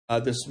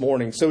This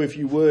morning. So if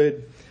you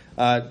would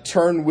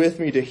turn with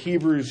me to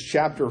Hebrews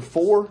chapter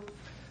 4.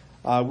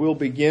 We'll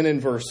begin in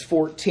verse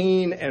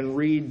 14 and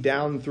read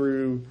down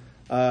through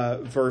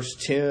verse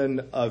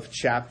 10 of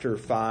chapter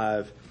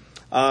 5.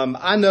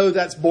 I know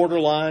that's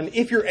borderline.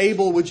 If you're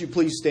able, would you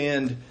please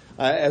stand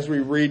as we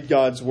read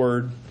God's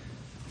word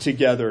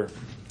together?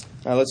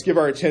 Let's give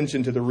our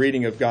attention to the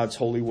reading of God's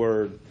holy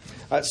word.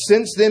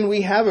 Since then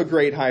we have a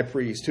great high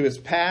priest who has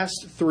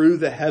passed through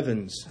the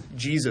heavens,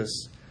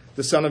 Jesus,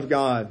 the Son of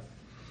God.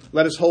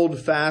 Let us hold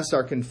fast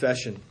our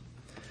confession.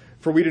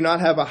 For we do not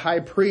have a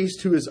high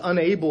priest who is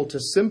unable to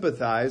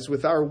sympathize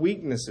with our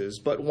weaknesses,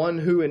 but one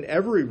who in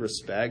every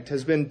respect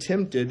has been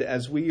tempted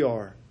as we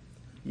are,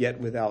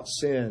 yet without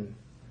sin.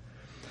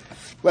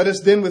 Let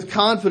us then with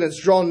confidence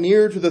draw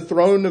near to the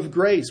throne of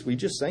grace. We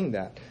just sang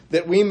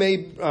that we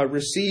may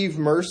receive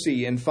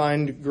mercy and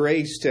find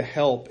grace to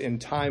help in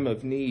time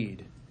of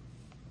need.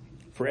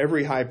 For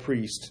every high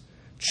priest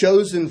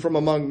chosen from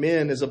among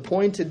men is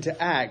appointed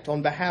to act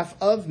on behalf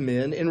of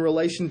men in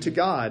relation to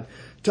God,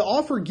 to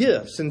offer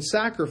gifts and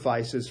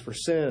sacrifices for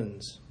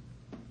sins.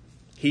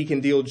 He can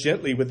deal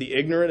gently with the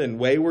ignorant and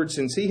wayward,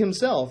 since he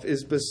himself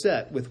is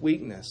beset with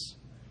weakness.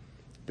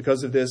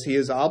 Because of this, he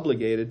is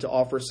obligated to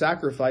offer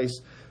sacrifice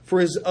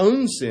for his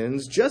own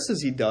sins, just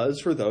as he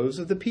does for those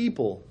of the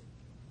people.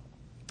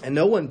 And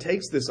no one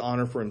takes this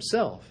honor for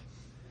himself,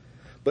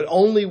 but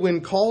only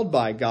when called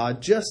by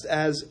God, just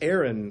as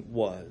Aaron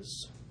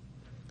was.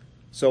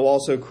 So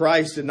also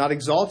Christ did not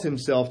exalt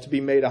himself to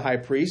be made a high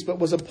priest, but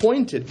was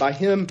appointed by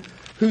him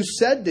who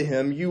said to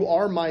him, "You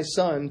are my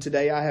son,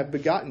 today I have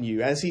begotten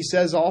you." As he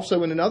says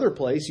also in another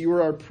place, "You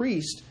are a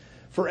priest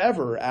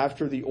forever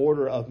after the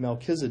order of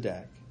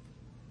Melchizedek."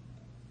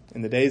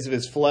 In the days of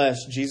his flesh,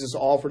 Jesus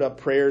offered up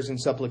prayers and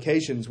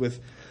supplications with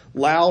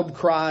loud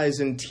cries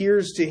and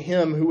tears to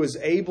him who was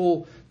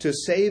able to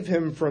save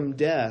him from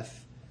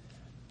death.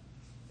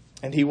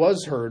 And he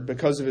was heard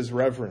because of his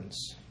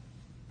reverence.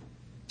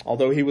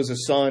 Although he was a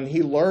son,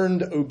 he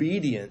learned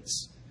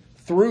obedience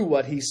through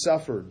what he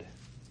suffered.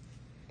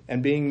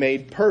 And being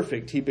made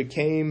perfect, he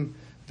became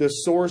the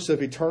source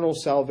of eternal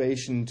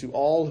salvation to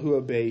all who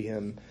obey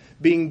him,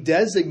 being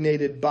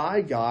designated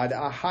by God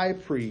a high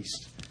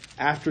priest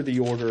after the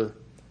order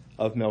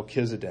of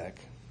Melchizedek.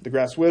 The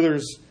grass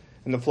withers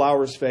and the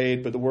flowers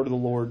fade, but the word of the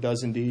Lord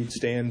does indeed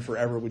stand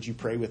forever. Would you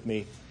pray with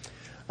me?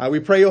 We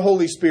pray, O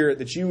Holy Spirit,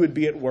 that you would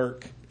be at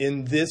work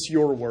in this,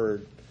 your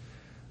word.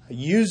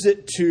 Use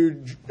it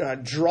to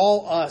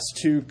draw us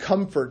to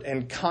comfort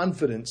and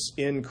confidence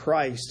in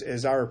Christ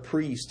as our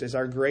priest, as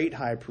our great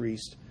high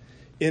priest,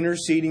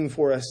 interceding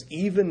for us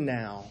even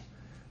now.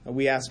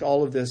 We ask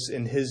all of this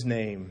in his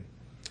name.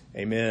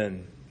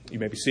 Amen. You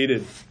may be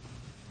seated.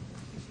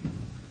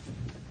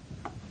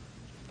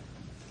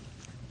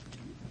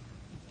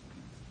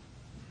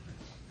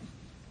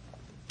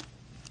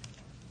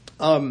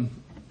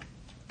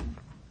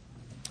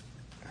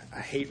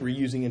 I hate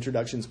reusing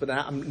introductions, but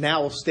I'm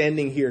now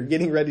standing here,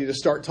 getting ready to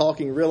start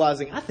talking,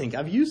 realizing I think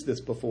I've used this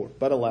before,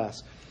 but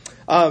alas.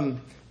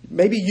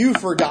 Maybe you've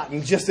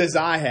forgotten just as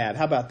I had.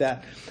 How about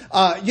that?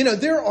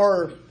 There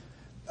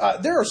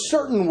are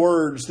certain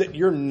words that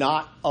you're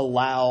not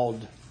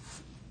allowed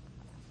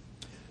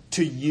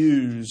to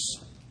use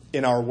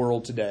in our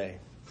world today.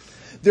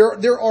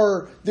 There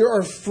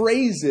are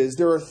phrases,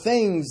 there are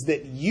things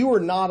that you are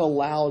not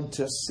allowed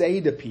to say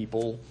to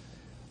people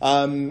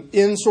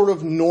in sort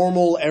of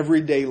normal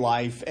everyday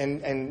life,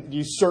 and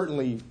you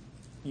certainly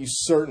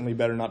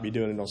better not be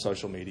doing it on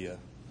social media,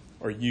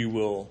 or you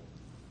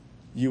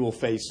will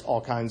face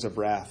all kinds of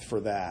wrath for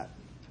that.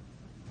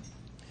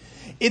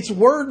 It's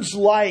words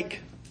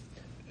like,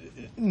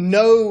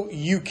 "No,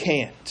 you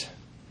can't."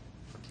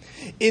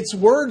 It's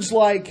words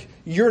like,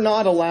 "You're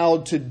not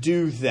allowed to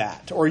do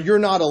that," or "You're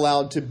not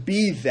allowed to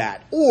be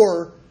that,"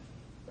 or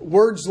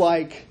words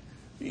like,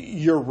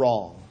 "You're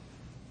wrong."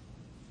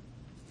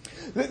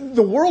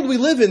 The world we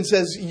live in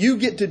says you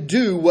get to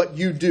do what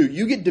you do.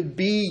 You get to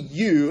be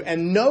you,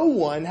 and no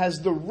one has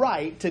the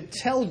right to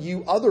tell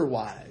you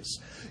otherwise.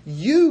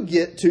 You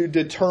get to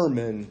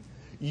determine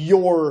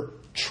your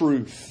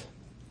truth.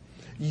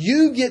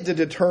 You get to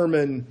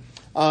determine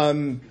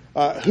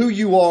who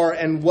you are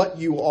and what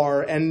you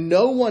are, and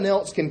no one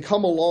else can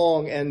come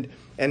along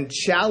and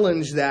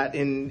challenge that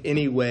in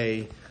any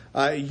way.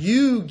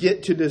 You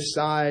get to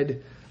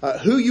decide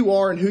who you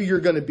are and who you're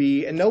going to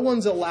be, and no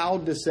one's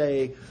allowed to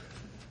say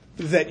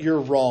that you're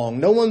wrong.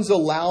 No one's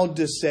allowed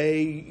to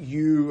say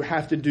you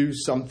have to do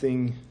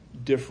something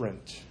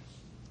different.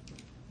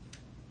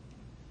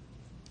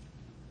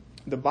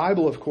 The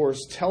Bible, of course,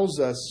 tells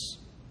us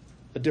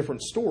a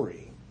different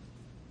story.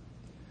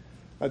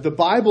 The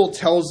Bible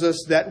tells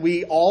us that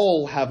we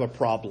all have a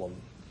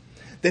problem.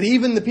 That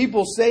even the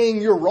people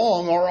saying you're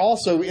wrong are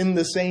also in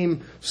the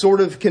same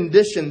sort of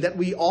condition. That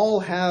we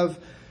all have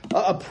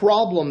a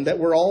problem, that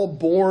we're all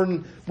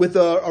born with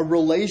a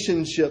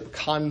relationship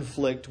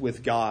conflict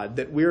with God,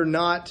 that we're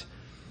not,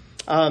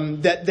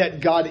 that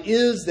God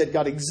is, that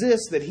God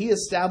exists, that he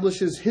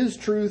establishes his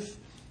truth,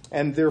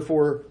 and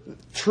therefore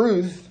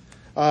truth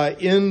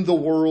in the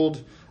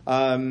world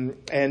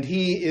And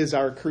He is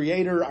our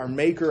creator, our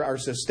maker, our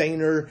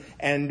sustainer,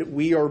 and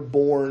we are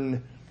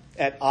born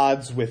at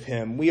odds with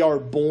Him. We are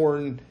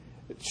born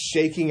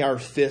shaking our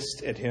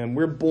fist at Him.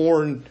 We're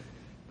born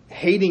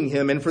hating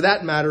Him. And for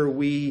that matter,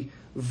 we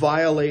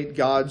violate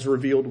God's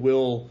revealed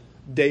will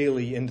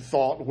daily in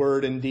thought,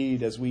 word, and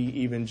deed, as we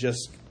even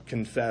just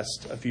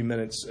confessed a few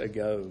minutes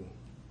ago.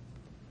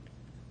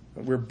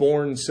 We're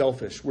born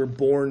selfish. We're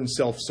born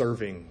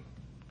self-serving.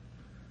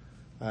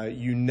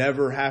 You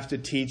never have to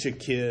teach a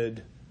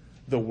kid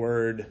the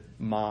word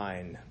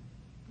mine.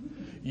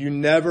 You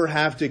never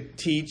have to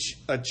teach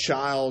a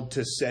child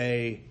to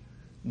say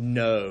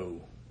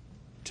no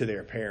to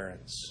their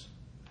parents.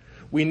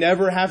 We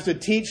never have to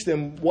teach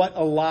them what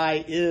a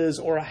lie is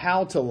or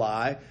how to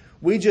lie.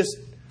 We just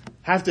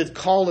have to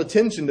call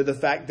attention to the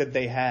fact that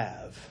they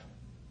have.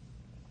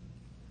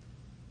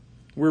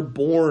 We're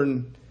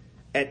born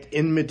at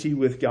enmity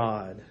with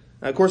God.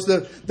 Now, of course,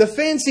 the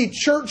fancy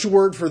church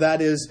word for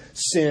that is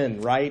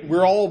sin, right?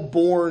 We're all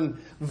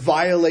born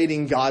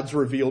violating God's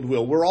revealed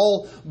will. We're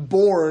all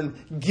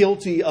born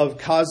guilty of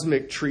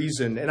cosmic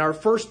treason. And our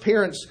first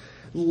parents,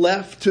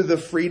 left to the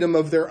freedom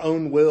of their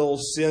own will,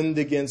 sinned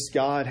against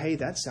God. Hey,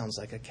 that sounds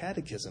like a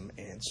catechism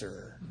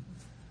answer.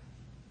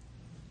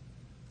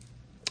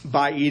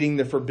 By eating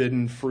the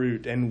forbidden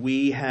fruit, and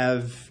we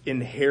have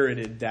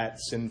inherited that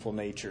sinful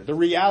nature. The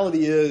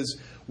reality is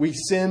we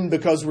sin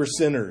because we're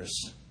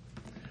sinners.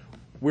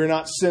 We're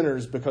not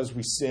sinners because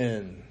we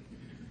sin.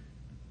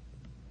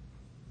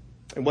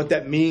 And what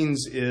that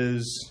means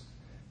is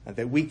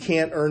that we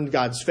can't earn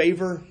God's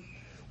favor.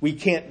 We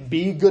can't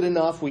be good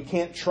enough. We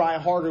can't try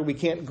harder. We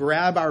can't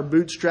grab our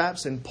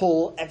bootstraps and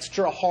pull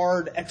extra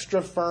hard,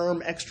 extra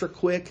firm, extra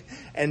quick,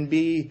 and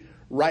be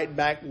right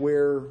back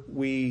where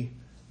we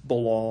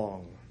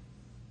belong.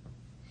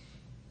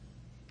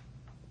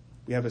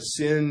 We have a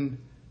sin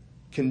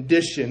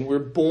condition. We're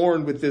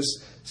born with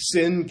this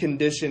sin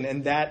condition,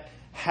 and that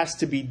has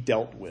to be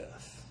dealt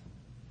with.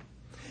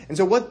 And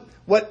so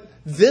what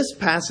this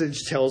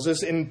passage tells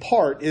us in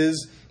part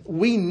is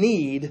we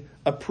need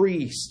a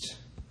priest.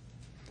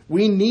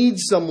 We need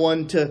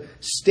someone to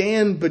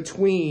stand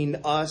between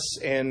us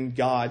and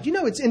God. You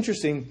know, it's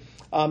interesting.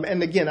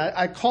 And again,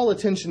 I call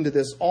attention to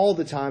this all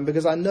the time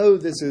because I know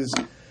this is,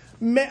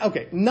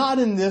 okay, not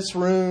in this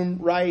room,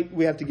 right?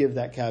 We have to give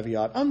that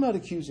caveat. I'm not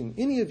accusing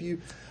any of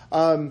you.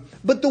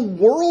 But the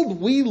world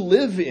we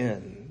live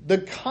in, the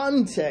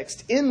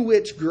context in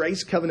which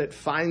Grace Covenant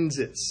finds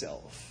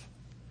itself,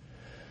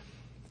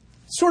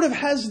 sort of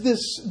has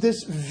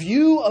this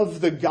view of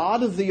the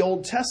God of the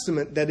Old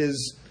Testament that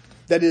is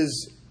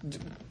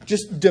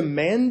just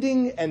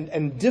demanding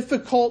and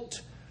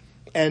difficult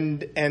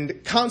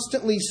and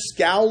constantly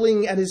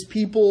scowling at His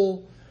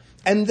people,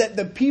 and that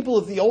the people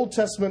of the Old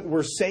Testament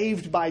were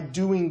saved by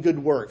doing good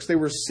works. They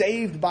were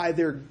saved by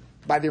their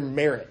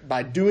merit,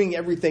 by doing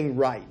everything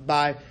right,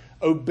 by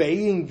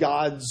obeying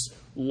God's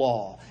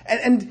law.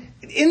 And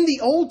in the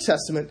Old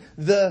Testament,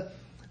 the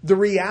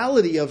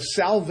reality of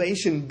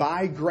salvation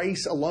by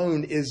grace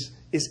alone is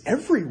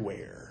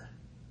everywhere,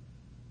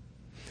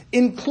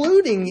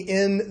 including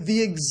in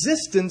the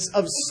existence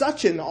of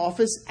such an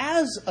office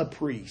as a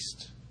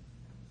priest.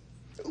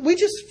 We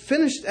just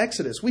finished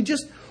Exodus. We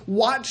just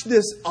watched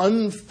this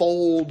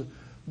unfold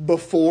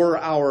before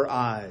our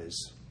eyes.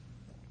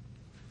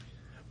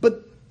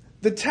 But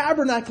the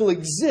tabernacle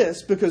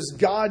exists because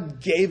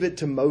God gave it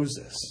to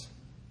Moses.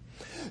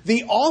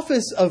 The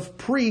office of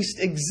priest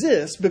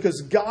exists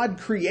because God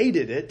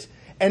created it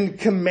and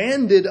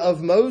commanded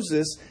of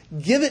Moses,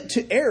 give it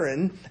to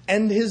Aaron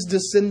and his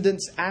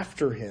descendants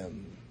after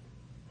him.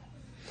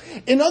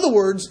 In other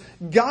words,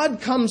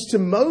 God comes to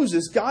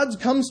Moses, God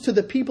comes to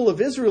the people of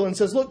Israel and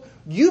says, look,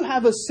 you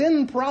have a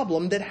sin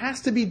problem that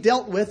has to be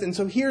dealt with, and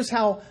so here's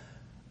how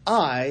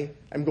I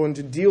am going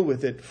to deal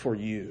with it for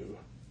you.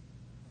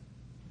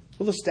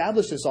 We'll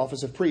establish this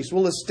office of priest.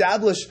 We'll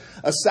establish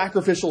a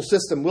sacrificial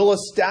system. We'll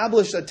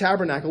establish a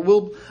tabernacle.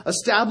 We'll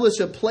establish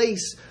a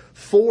place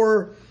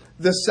for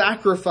the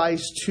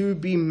sacrifice to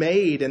be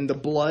made and the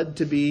blood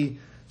to be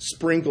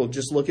sprinkled.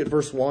 Just look at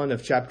verse 1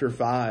 of chapter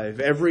 5.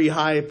 Every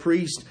high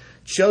priest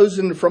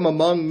chosen from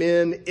among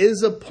men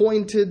is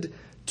appointed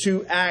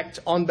to act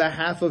on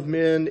behalf of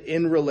men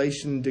in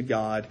relation to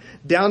God.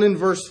 Down in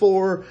verse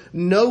 4,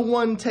 no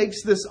one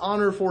takes this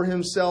honor for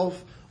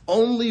himself,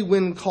 only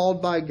when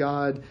called by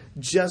God,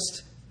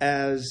 just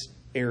as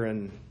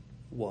Aaron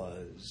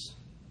was.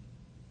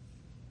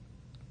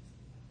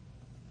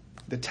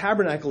 The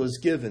tabernacle is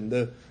given,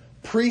 the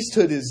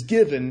priesthood is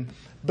given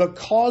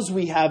because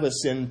we have a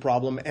sin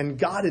problem, and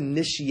God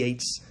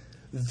initiates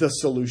the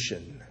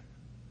solution.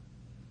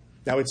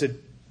 Now, it's a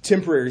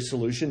temporary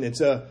solution.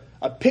 It's a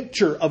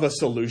picture of a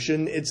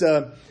solution. It's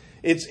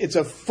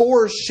a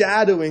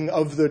foreshadowing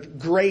of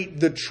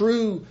the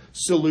true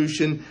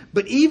solution.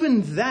 But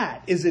even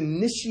that is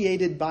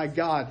initiated by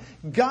God.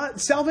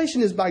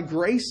 Salvation is by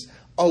grace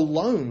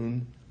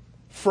alone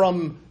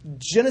from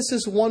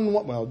Genesis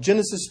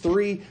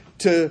 3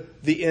 to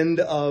the end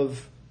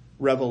of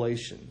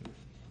Revelation.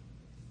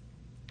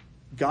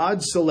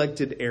 God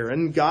selected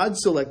Aaron, God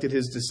selected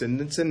his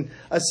descendants, and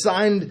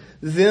assigned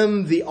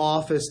them the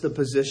office, the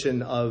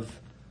position of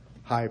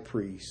high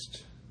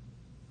priest.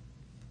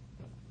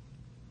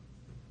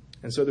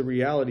 And so the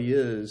reality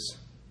is,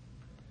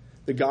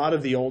 the God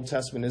of the Old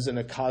Testament isn't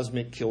a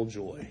cosmic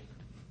killjoy.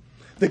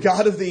 The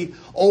God of the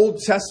Old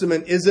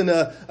Testament isn't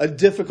a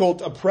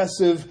difficult,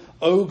 oppressive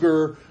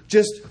ogre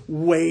just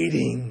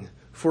waiting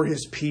for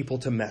his people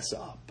to mess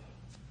up.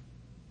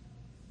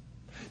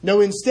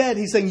 No, instead,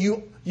 he's saying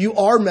you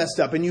are messed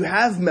up, and you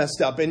have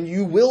messed up, and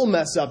you will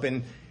mess up,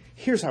 and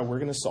here's how we're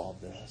going to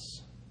solve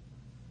this.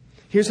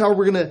 Here's how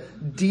we're going to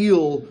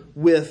deal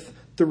with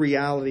the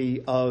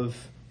reality of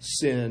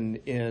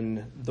sin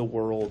in the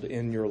world,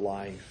 in your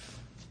life.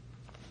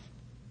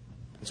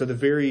 So the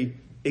very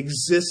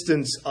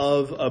existence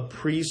of a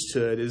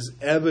priesthood is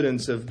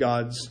evidence of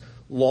God's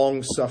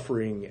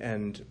long-suffering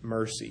and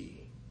mercy.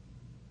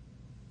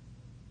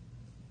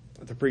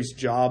 The priest's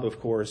job, of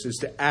course, is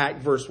to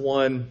act, verse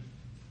 1,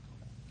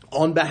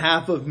 on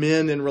behalf of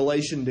men in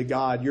relation to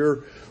God.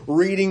 You're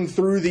reading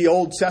through the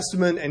Old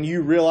Testament and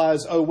you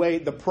realize, oh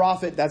wait, the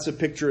prophet, that's a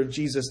picture of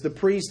Jesus. The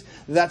priest,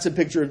 that's a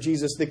picture of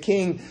Jesus. The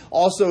king,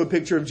 also a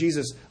picture of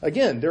Jesus.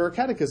 Again, there are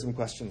catechism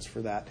questions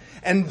for that.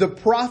 And the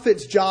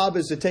prophet's job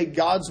is to take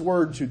God's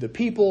word to the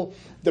people.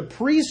 The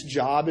priest's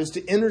job is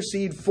to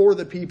intercede for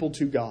the people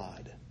to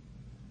God.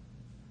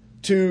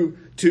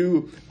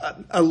 To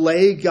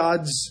allay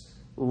God's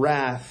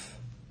wrath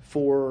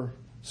for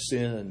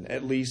sin,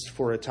 at least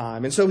for a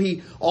time. And so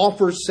he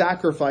offers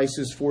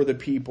sacrifices for the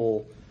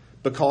people,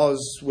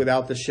 because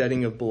without the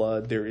shedding of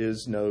blood, there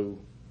is no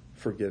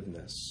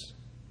forgiveness.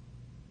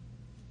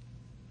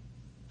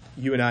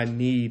 You and I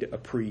need a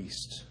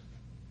priest.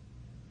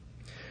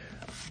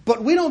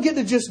 But we don't get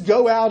to just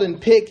go out and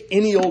pick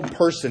any old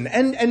person.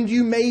 And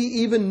you may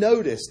even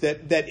notice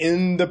that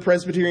in the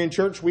Presbyterian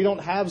Church, we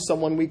don't have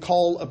someone we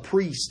call a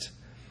priest.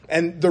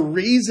 And the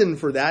reason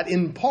for that,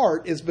 in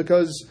part, is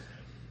because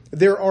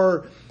there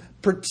are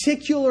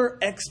particular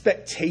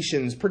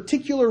expectations,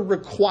 particular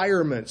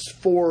requirements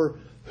for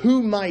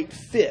who might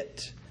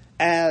fit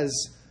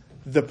as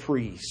the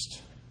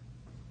priest.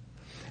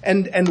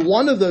 And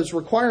one of those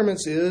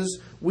requirements is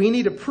we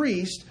need a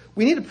priest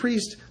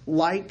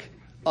like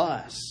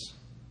us.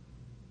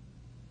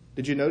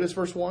 Did you notice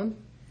verse 1?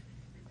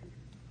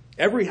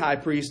 Every high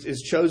priest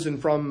is chosen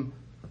from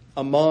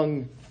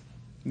among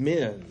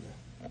men.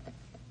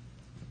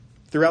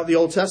 Throughout the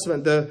Old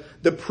Testament,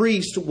 the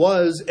priest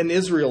was an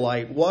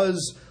Israelite,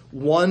 was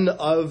one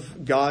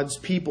of God's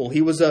people.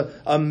 He was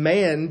a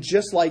man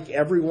just like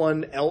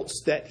everyone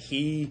else that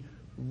he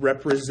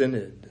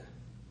represented.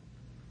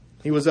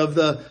 He was of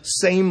the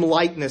same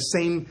likeness,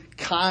 same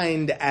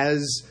kind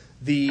as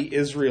the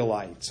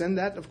Israelites. And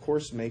that, of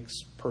course,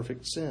 makes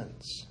perfect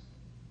sense.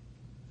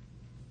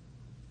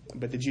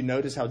 But did you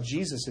notice how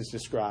Jesus is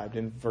described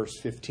in verse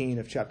 15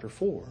 of chapter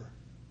 4?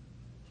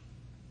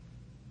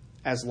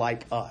 As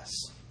like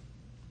us,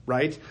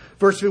 right?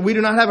 Verse 15, we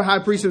do not have a high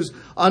priest who is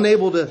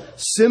unable to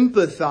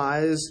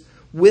sympathize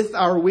with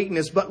our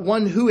weakness, but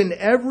one who in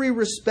every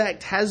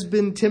respect has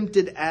been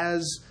tempted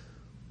as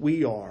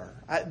we are.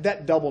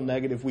 That double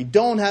negative. We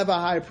don't have a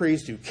high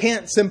priest who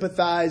can't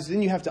sympathize.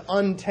 Then you have to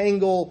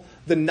untangle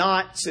the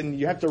knots and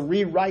you have to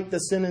rewrite the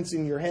sentence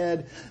in your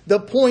head. The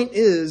point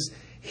is,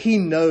 he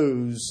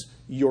knows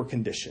your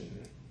condition.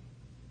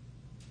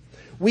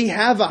 We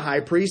have a high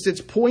priest.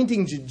 It's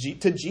pointing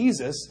to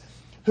Jesus,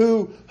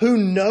 who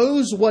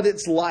knows what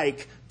it's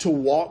like to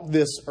walk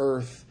this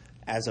earth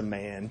as a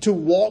man, to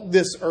walk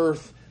this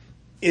earth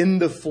in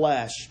the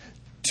flesh,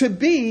 to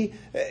be,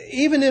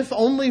 even if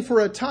only for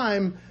a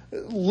time,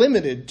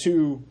 limited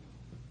to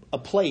a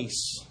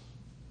place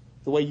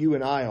the way you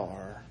and I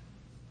are.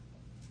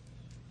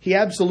 He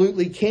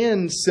absolutely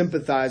can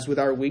sympathize with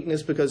our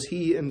weakness because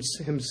he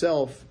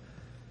himself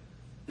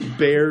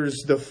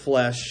bears the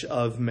flesh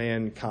of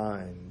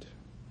mankind.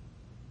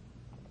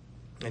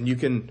 And you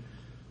can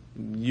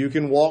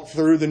walk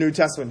through the New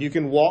Testament. You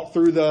can walk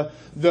through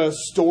the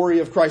story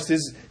of Christ,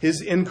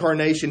 his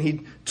incarnation.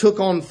 He took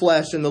on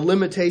flesh and the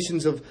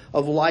limitations of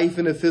life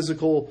in a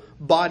physical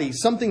body.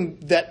 Something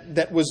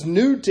that was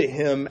new to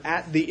him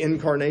at the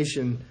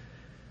incarnation.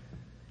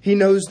 He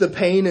knows the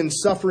pain and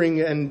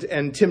suffering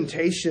and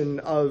temptation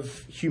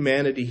of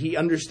humanity. He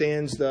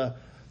understands the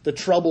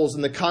troubles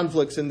and the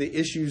conflicts and the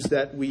issues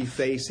that we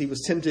face. He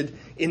was tempted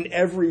in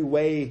every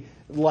way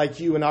like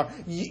you and I.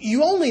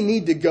 You only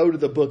need to go to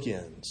the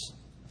bookends.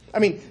 I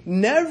mean,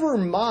 never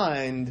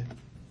mind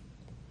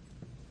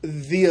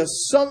the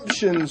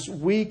assumptions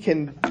we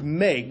can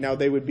make. Now,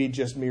 they would be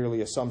just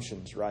merely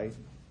assumptions, right?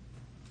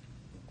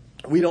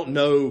 We don't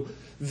know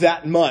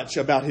that much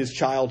about his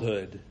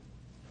childhood.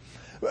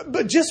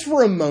 But just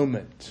for a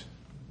moment,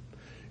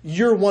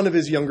 you're one of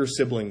his younger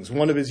siblings,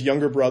 one of his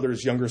younger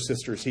brothers, younger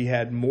sisters. He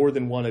had more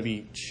than one of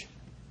each.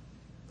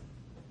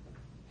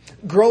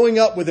 Growing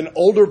up with an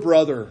older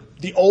brother,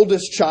 the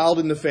oldest child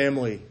in the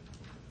family,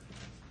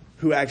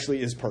 who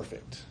actually is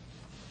perfect,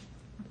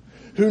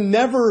 who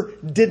never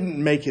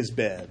didn't make his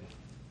bed,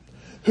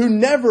 who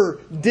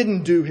never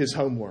didn't do his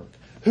homework,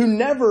 who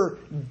never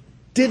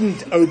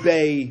didn't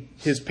obey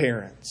his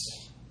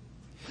parents,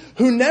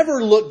 who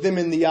never looked them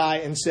in the eye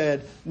and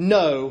said,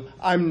 no,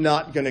 I'm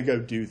not going to go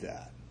do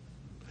that,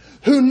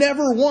 who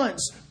never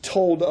once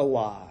told a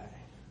lie.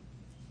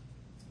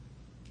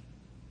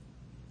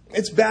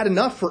 It's bad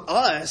enough for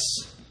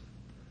us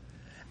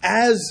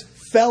as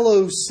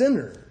fellow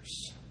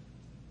sinners.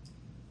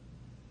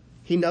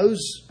 He knows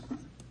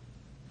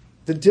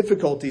the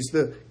difficulties,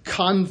 the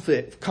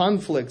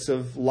conflicts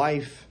of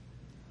life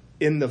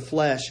in the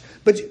flesh.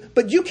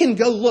 But you can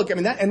go look. I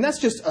mean, that's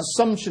just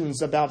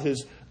assumptions about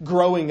his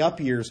growing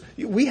up years.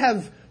 We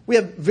have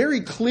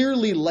very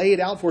clearly laid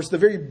out for us the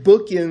very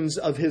bookends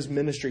of his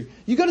ministry.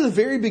 You go to the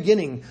very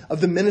beginning of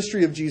the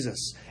ministry of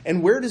Jesus.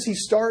 And where does he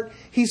start?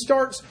 He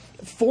starts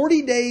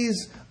 40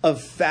 days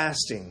of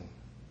fasting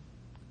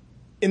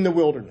in the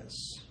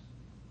wilderness.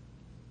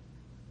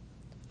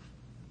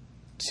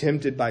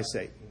 Tempted by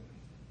Satan.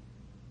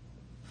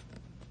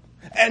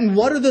 And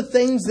what are the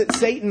things that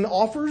Satan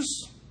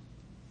offers?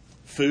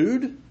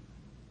 Food,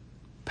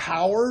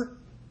 power,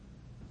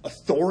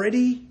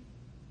 authority.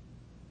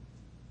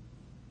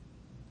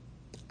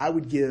 I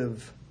would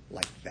give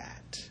like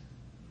that.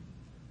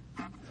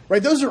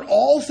 Right? Those are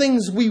all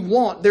things we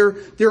want.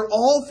 They're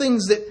all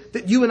things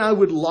that you and I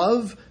would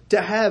love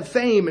to have: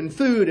 fame and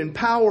food and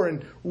power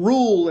and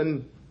rule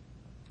and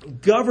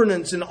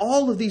governance and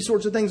all of these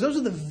sorts of things. Those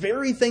are the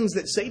very things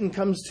that Satan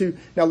comes to.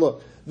 Now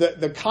look,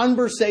 the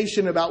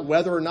conversation about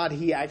whether or not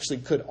he actually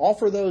could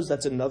offer those,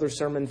 that's another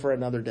sermon for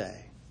another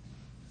day.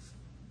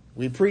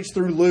 We preached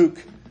through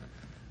Luke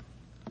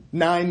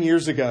 9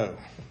 years ago.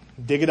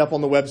 Dig it up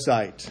on the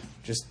website.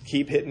 Just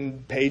keep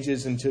hitting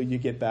pages until you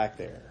get back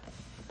there.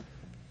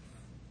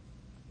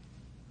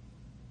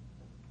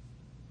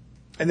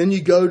 And then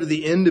you go to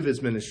the end of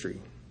his ministry.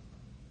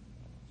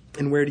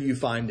 And where do you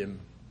find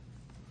him?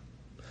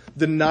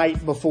 The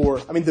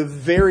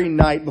very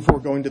night before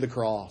going to the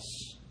cross.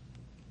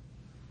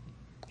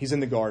 He's in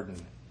the garden.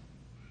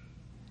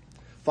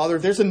 Father,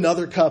 if there's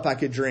another cup I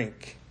could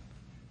drink,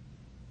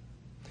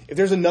 if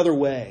there's another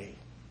way,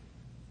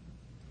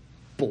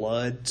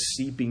 blood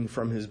seeping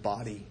from his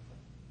body,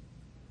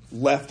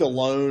 left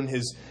alone,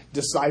 his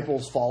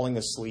disciples falling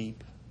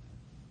asleep,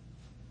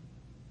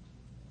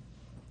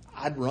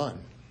 I'd run.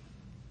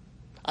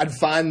 I'd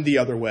find the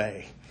other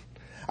way.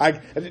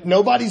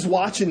 Nobody's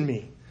watching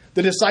me.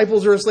 The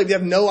disciples are asleep. They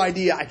have no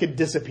idea. I could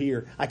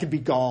disappear. I could be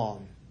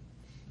gone.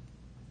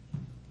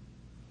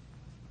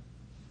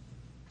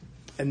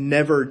 And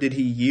never did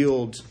he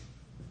yield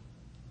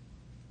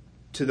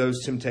to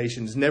those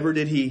temptations. Never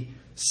did he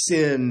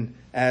sin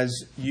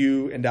as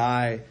you and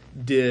I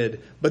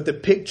did. But the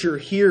picture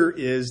here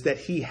is that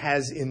he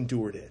has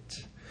endured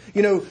it.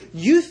 You know,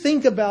 you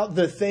think about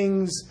the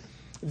things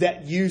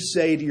that you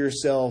say to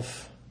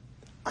yourself,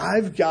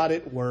 I've got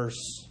it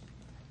worse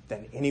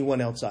than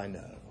anyone else I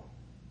know.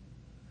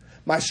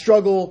 My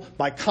struggle,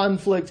 my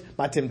conflict,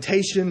 my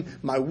temptation,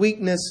 my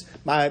weakness,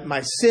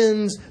 my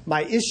sins,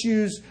 my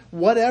issues,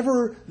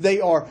 whatever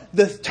they are.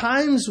 The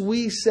times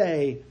we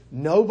say,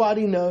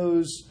 nobody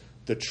knows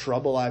the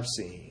trouble I've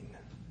seen.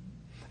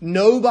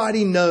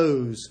 Nobody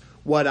knows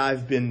what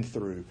I've been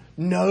through.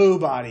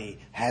 Nobody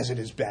has it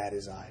as bad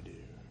as I do.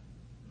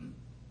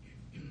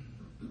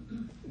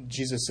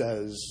 Jesus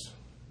says,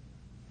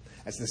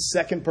 as the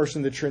second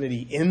person of the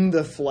Trinity in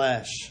the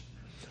flesh,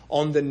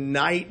 on the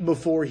night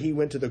before he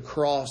went to the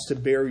cross to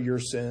bear your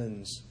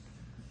sins,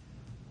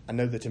 I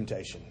know the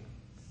temptation.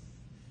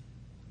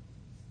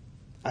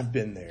 I've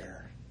been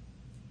there.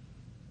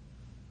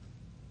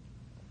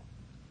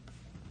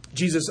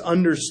 Jesus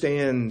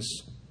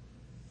understands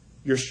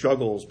your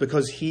struggles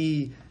because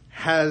he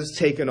has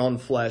taken on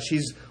flesh.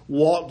 He's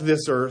walked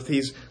this earth.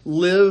 He's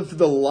lived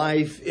the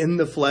life in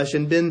the flesh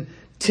and been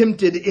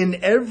tempted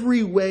in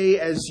every way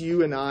as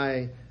you and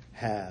I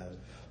have.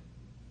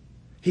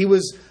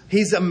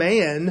 He's a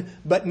man,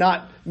 but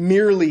not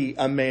merely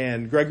a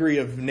man. Gregory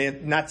of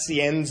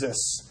Nazianzus,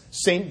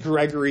 Saint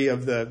Gregory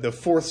of the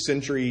 4th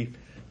century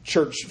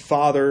church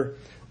father,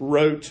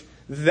 wrote,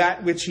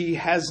 that which he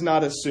has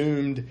not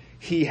assumed,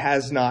 he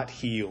has not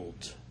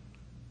healed.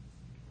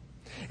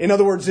 In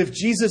other words, if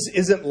Jesus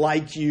isn't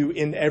like you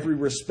in every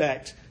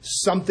respect,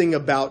 something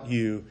about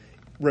you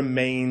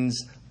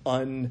remains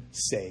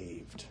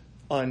unsaved,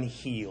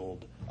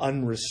 unhealed,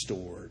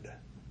 unrestored.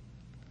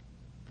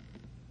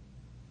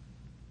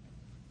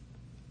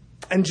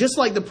 And just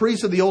like the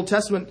priests of the Old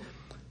Testament,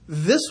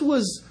 this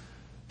was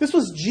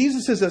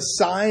Jesus'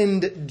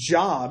 assigned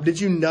job. Did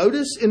you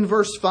notice in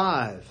verse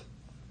 5?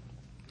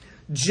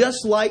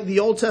 Just like the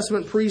Old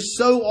Testament priest,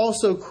 so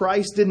also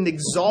Christ didn't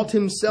exalt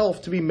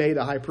himself to be made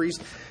a high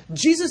priest.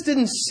 Jesus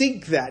didn't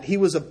seek that. He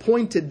was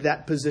appointed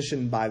that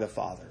position by the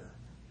Father.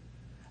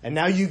 And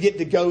now you get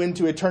to go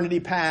into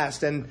eternity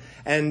past and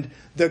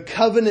the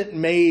covenant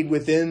made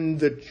within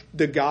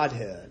the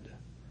Godhead.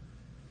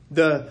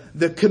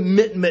 The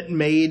commitment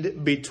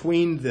made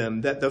between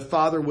them that the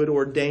Father would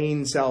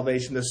ordain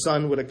salvation, the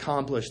Son would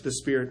accomplish, the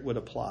Spirit would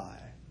apply.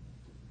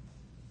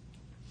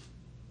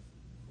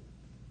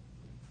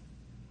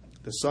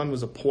 The Son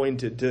was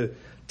appointed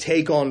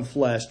take on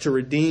flesh, to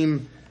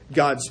redeem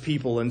God's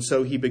people, and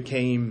so he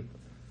became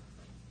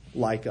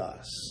like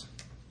us.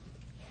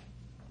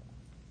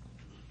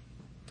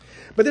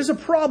 But there's a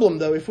problem,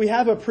 though, if we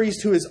have a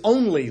priest who is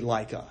only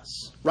like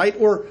us, right?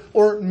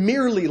 Or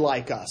merely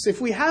like us.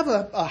 If we have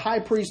a high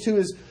priest who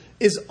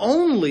is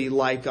only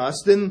like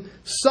us, then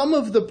some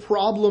of the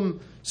problem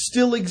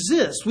still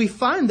exists. We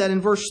find that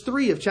in verse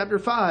 3 of chapter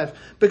 5,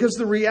 because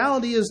the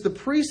reality is the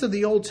priest of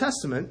the Old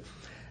Testament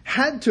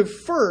had to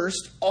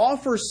first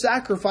offer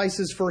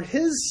sacrifices for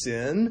his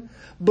sin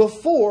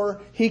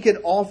before he could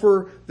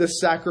offer the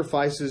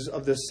sacrifices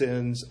of the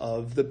sins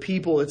of the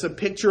people. It's a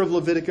picture of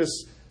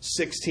Leviticus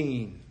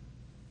 16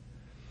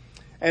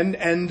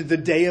 and the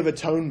Day of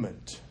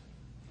Atonement.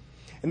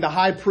 And the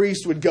high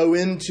priest would go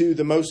into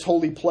the most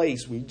holy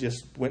place. We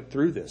just went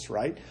through this,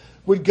 right?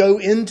 Would go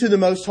into the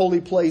most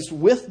holy place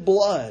with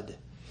blood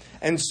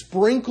and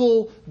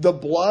sprinkle the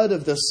blood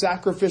of the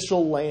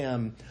sacrificial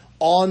lamb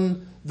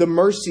on the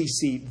mercy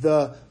seat,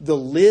 the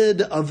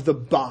lid of the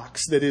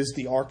box that is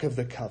the Ark of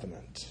the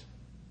Covenant,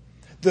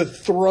 the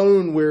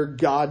throne where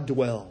God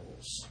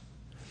dwells.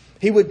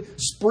 He would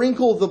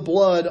sprinkle the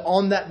blood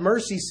on that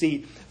mercy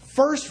seat,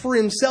 first for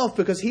himself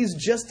because he's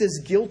just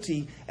as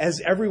guilty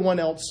as everyone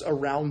else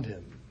around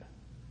him.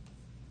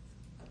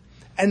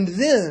 And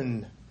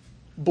then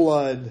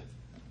blood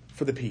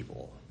for the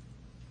people.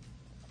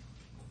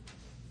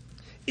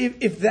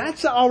 If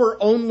that's our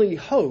only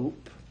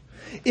hope,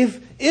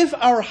 if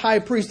our high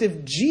priest,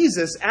 if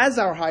Jesus as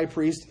our high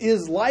priest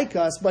is like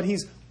us, but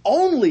he's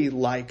only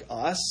like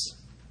us,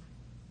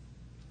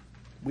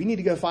 we need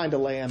to go find a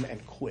lamb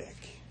and quick.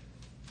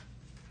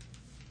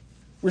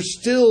 We're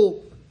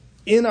still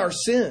in our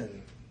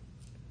sin.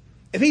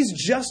 If he's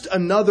just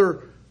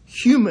another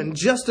human,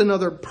 just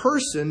another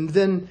person,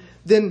 then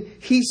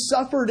he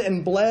suffered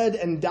and bled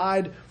and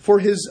died for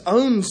his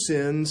own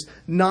sins,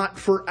 not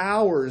for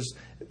ours.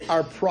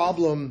 Our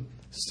problem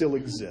still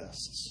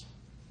exists.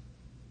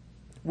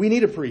 We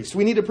need a priest.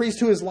 We need a priest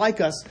who is like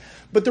us.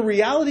 But the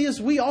reality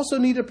is we also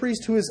need a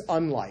priest who is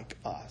unlike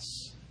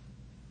us.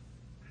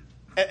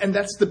 And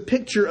that's the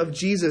picture of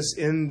Jesus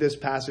in this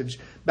passage.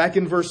 Back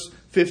in verse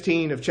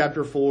 15 of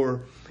chapter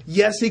 4.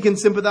 Yes, he can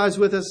sympathize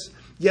with us.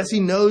 Yes, he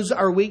knows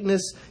our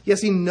weakness.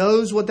 Yes, he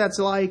knows what that's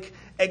like,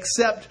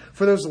 except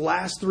for those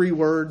last three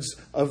words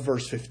of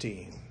verse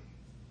 15.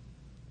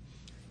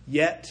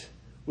 Yet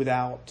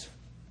without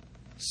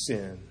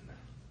sin.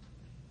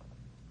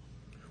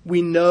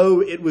 We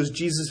know it was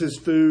Jesus'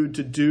 food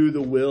to do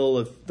the will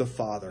of the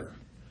Father.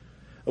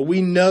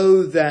 We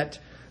know that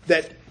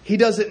he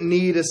doesn't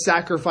need a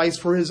sacrifice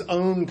for his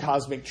own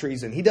cosmic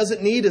treason. He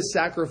doesn't need a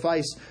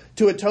sacrifice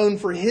to atone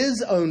for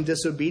his own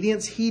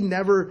disobedience. He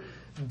never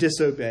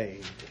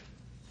disobeyed.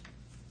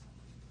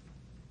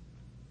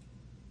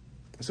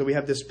 So we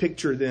have this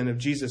picture then of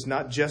Jesus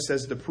not just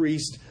as the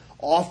priest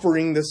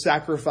offering the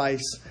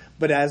sacrifice,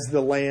 but as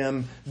the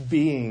lamb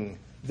being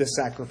the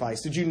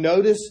sacrifice. Did you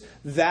notice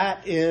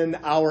that in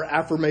our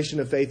affirmation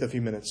of faith a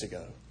few minutes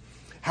ago?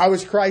 How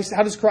does Christ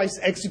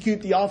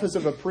execute the office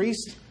of a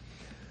priest?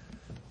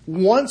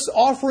 Once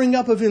offering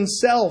up of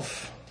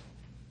himself,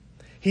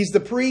 he's the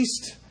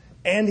priest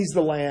and he's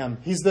the lamb.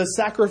 He's the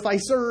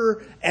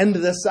sacrificer and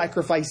the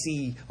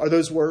sacrificee. Are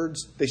those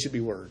words? They should be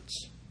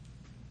words.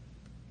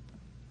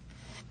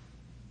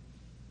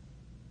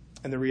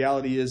 And the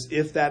reality is,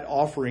 if that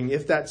offering,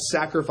 if that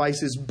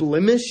sacrifice is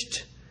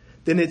blemished,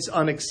 then it's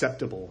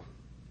unacceptable.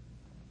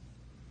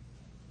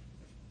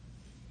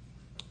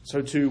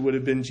 So too would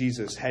have been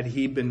Jesus had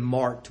he been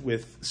marked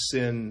with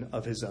sin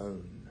of his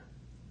own.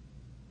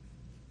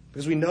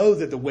 Because we know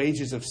that the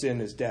wages of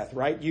sin is death,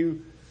 right?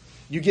 You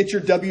get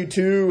your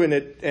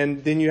W-2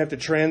 and then you have to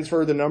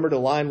transfer the number to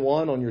line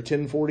 1 on your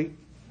 1040,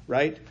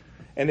 right?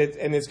 And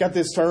it's got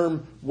this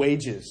term,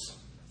 wages.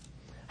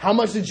 How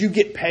much did you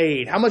get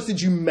paid? How much did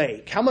you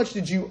make? How much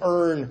did you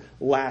earn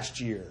last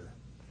year?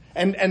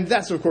 And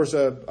that's, of course,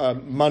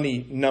 a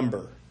money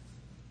number.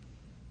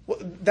 Well,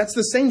 that's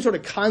the same sort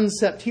of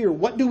concept here.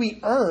 What do we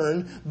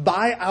earn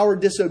by our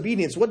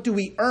disobedience? What do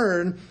we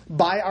earn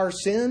by our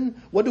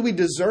sin? What do we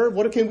deserve?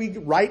 What can we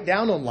write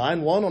down on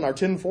line 1 on our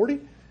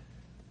 1040?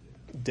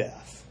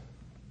 Death.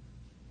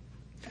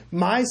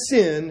 My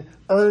sin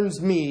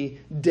earns me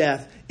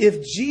death.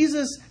 If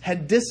Jesus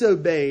had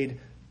disobeyed,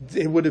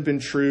 it would have been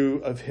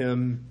true of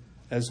him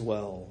as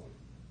well.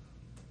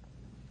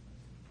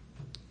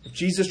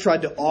 Jesus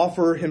tried to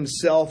offer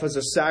himself as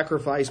a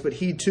sacrifice, but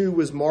he too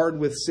was marred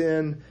with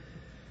sin.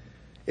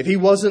 If he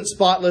wasn't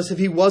spotless, if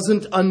he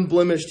wasn't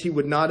unblemished, he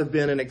would not have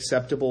been an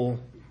acceptable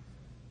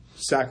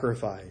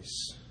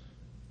sacrifice.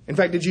 In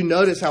fact, did you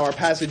notice how our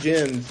passage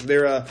ends?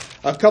 There are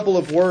a couple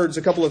of words,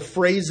 a couple of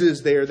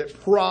phrases there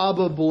that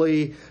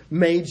probably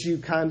made you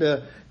kind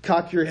of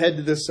cock your head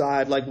to the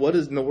side, like, what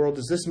in the world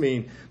does this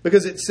mean?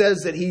 Because it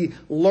says that he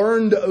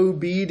learned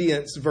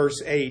obedience,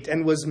 verse 8,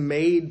 and was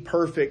made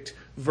perfect,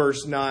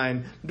 verse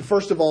 9.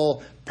 First of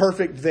all,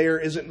 perfect there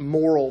isn't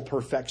moral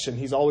perfection.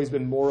 He's always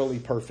been morally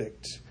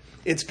perfect.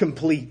 It's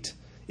complete.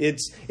 It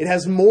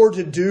has more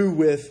to do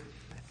with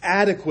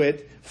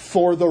adequate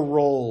for the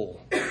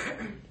role.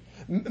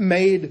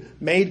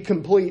 Made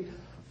complete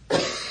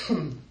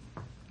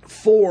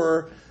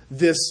for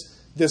this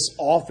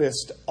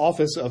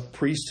office of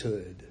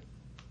priesthood.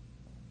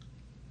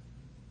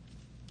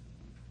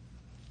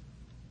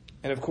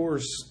 And of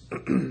course,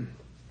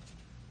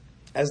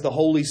 as the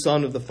Holy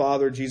Son of the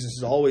Father, Jesus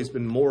has always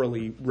been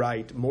morally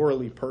right,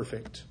 morally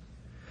perfect.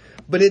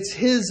 But it's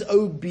his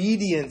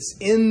obedience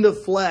in the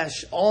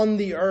flesh on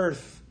the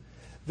earth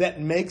that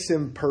makes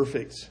him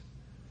perfect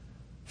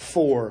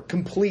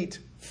complete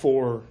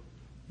for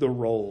the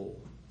role.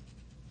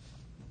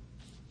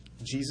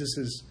 Jesus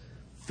is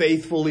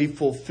faithfully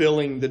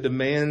fulfilling the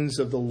demands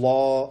of the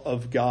law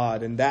of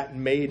God, and that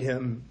made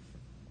him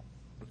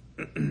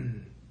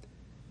an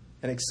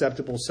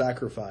acceptable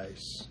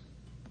sacrifice.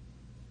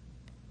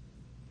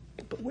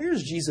 But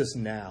where's Jesus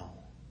now?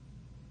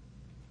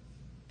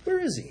 Where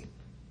is he?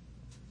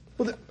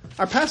 Well,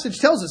 our passage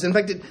tells us. In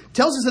fact, it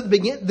tells us at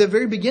the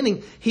very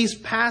beginning, he's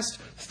passed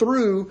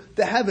through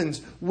the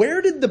heavens.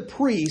 Where did the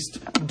priest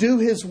do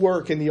his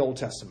work in the Old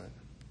Testament?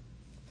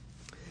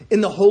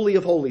 In the Holy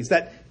of Holies,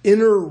 that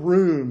inner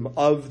room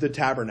of the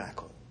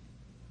tabernacle,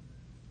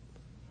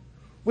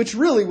 which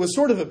really was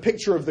sort of a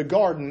picture of the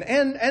garden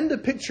and a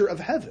picture of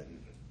heaven,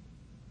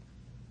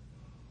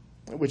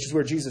 which is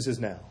where Jesus is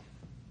now.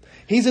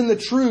 He's in the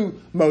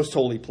true most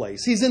holy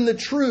place. He's in the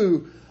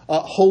true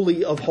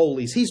Holy of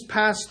Holies. He's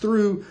passed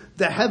through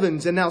the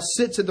heavens and now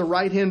sits at the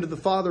right hand of the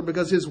Father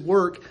because his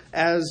work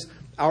as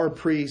our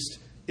priest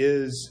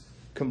is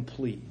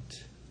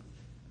complete.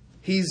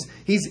 He's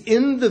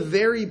in the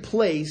very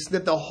place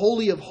that the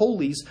Holy of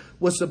Holies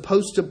was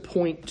supposed to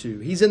point to.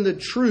 He's in the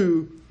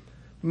true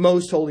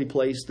most holy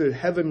place, the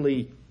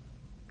heavenly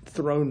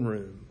throne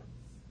room.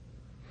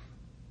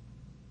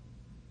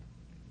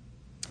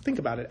 Think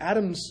about it.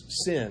 Adam's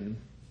sin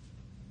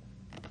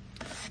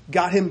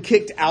got him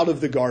kicked out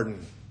of the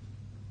garden,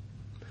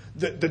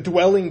 the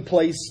dwelling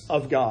place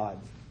of God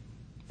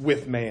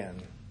with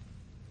man.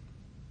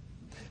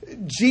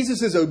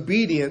 Jesus'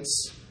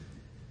 obedience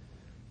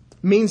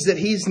means that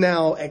he's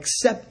now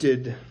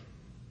accepted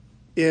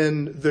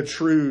in the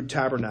true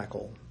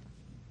tabernacle,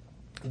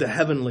 the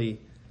heavenly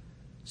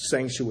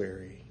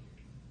sanctuary.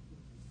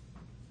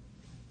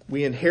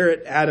 We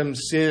inherit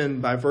Adam's sin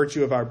by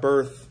virtue of our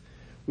birth.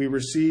 We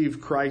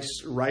receive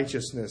Christ's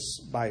righteousness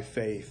by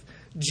faith.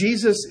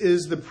 Jesus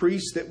is the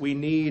priest that we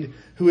need,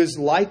 who is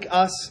like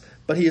us,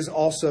 but he is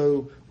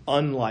also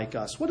unlike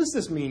us. What does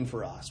this mean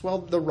for us? Well,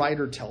 the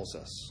writer tells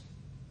us.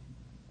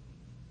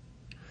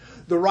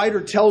 The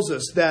writer tells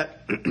us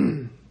that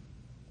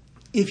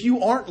if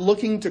you aren't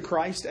looking to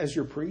Christ as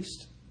your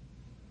priest,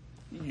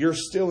 you're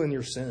still in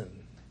your sin.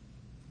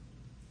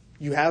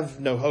 You have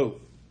no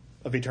hope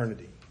of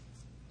eternity.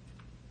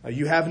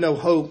 You have no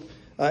hope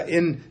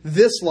in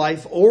this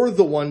life or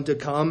the one to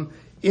come,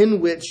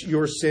 in which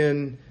your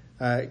sin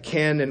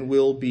can and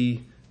will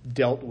be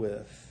dealt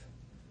with.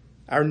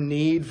 Our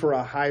need for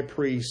a high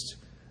priest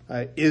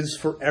is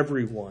for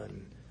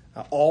everyone.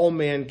 All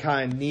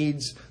mankind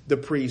needs the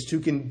priest who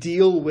can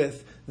deal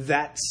with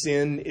that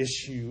sin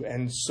issue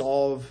and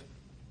solve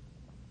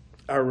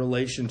our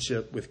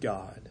relationship with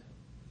God.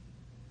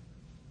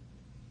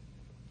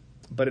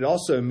 But it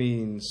also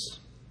means,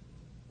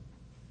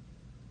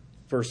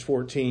 verse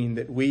 14,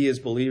 that we as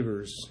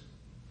believers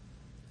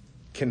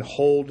can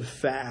hold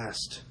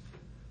fast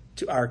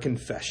to our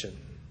confession.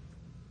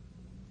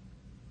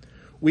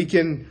 We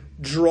can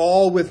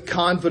draw with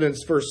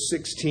confidence, verse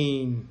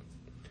 16,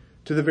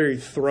 to the very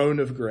throne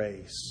of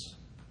grace.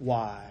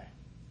 Why?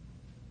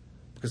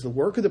 Because the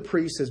work of the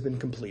priest has been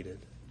completed.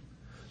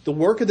 The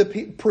work of the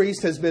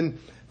priest has been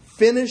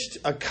finished,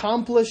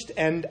 accomplished,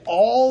 and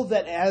all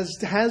that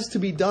has to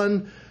be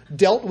done,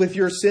 dealt with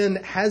your sin,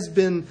 has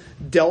been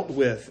dealt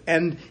with.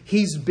 And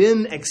he's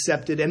been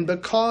accepted. And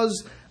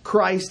because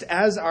Christ,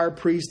 as our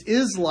priest,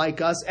 is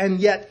like us and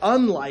yet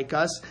unlike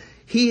us,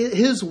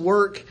 his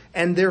work,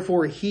 and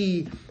therefore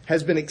he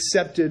has been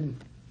accepted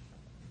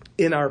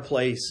in our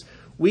place.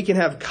 We can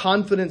have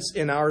confidence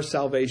in our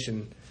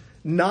salvation,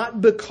 not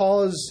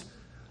because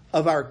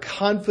of our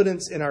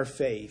confidence in our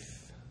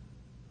faith.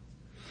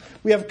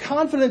 We have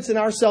confidence in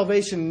our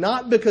salvation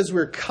not because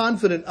we're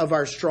confident of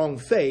our strong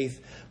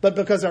faith, but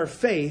because our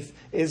faith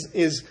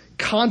is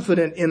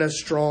confident in a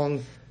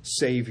strong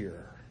Savior.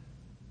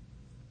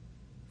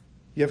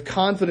 You have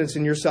confidence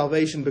in your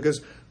salvation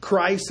because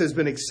Christ has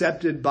been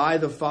accepted by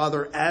the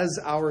Father as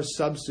our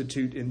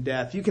substitute in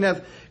death. You can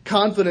have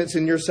confidence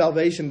in your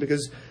salvation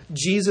because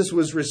Jesus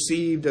was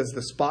received as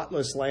the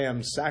spotless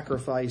lamb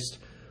sacrificed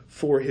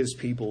for his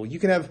people. You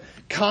can have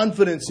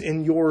confidence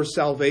in your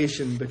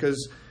salvation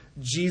because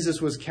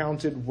Jesus was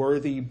counted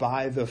worthy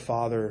by the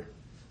Father,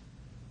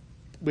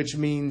 which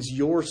means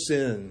your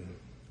sin,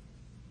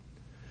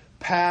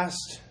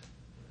 past,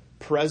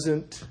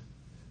 present,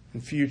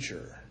 and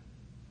future,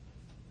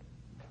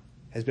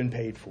 has been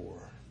paid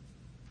for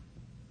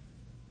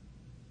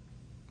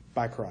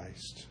by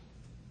Christ,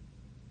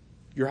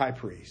 your high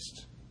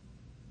priest.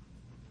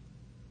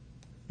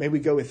 May we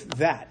go with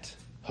that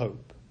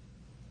hope,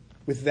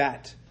 with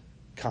that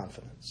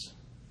confidence.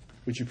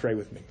 Would you pray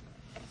with me?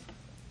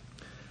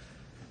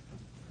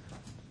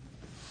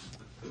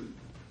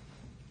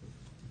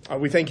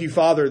 We thank you,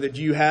 Father, that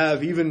you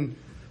have, even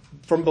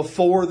from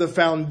before the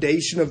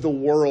foundation of the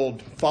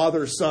world,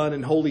 Father, Son,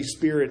 and Holy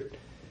Spirit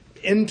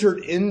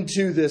entered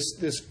into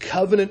this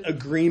covenant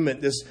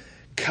agreement, this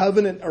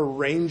covenant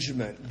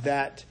arrangement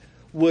that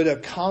would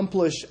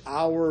accomplish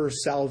our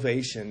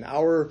salvation,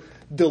 our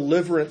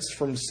deliverance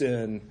from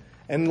sin.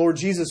 And Lord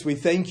Jesus, we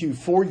thank you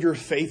for your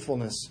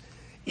faithfulness,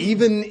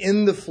 even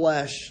in the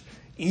flesh,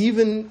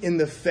 even in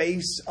the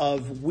face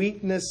of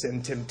weakness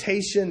and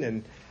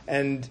temptation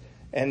and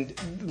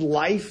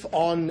life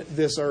on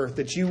this earth,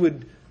 that you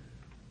would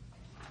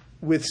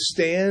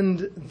withstand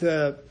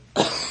the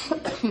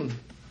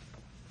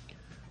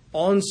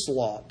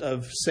onslaught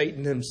of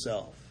Satan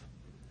himself,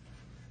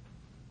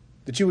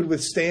 that you would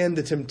withstand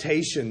the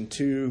temptation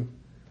to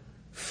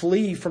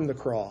flee from the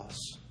cross,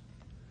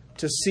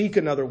 to seek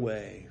another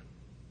way,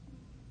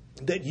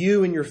 that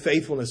you in your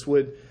faithfulness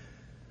would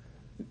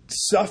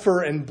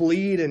suffer and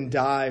bleed and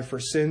die for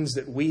sins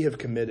that we have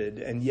committed,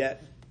 and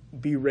yet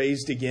be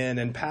raised again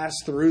and pass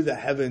through the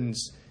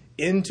heavens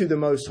into the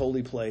most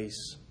holy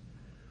place,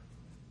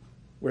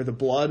 where the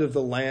blood of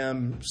the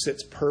Lamb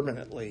sits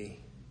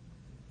permanently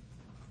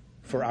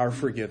for our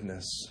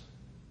forgiveness.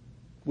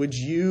 Would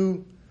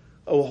you,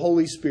 O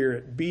Holy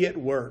Spirit, be at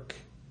work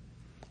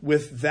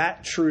with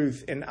that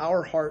truth in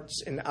our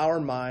hearts, in our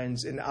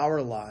minds, in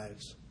our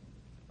lives,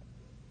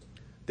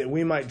 that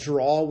we might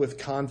draw with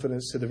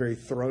confidence to the very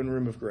throne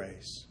room of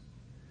grace,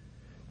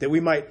 that we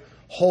might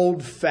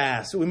hold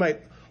fast, that we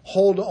might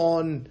hold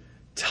on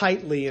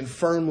tightly and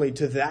firmly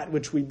to that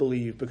which we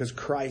believe, because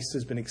Christ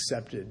has been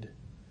accepted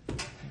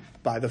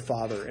by the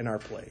Father in our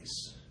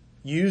place.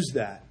 Use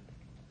that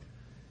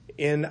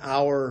in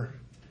our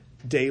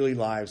daily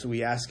lives.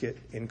 We ask it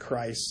in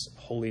Christ's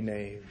holy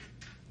name.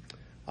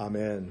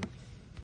 Amen.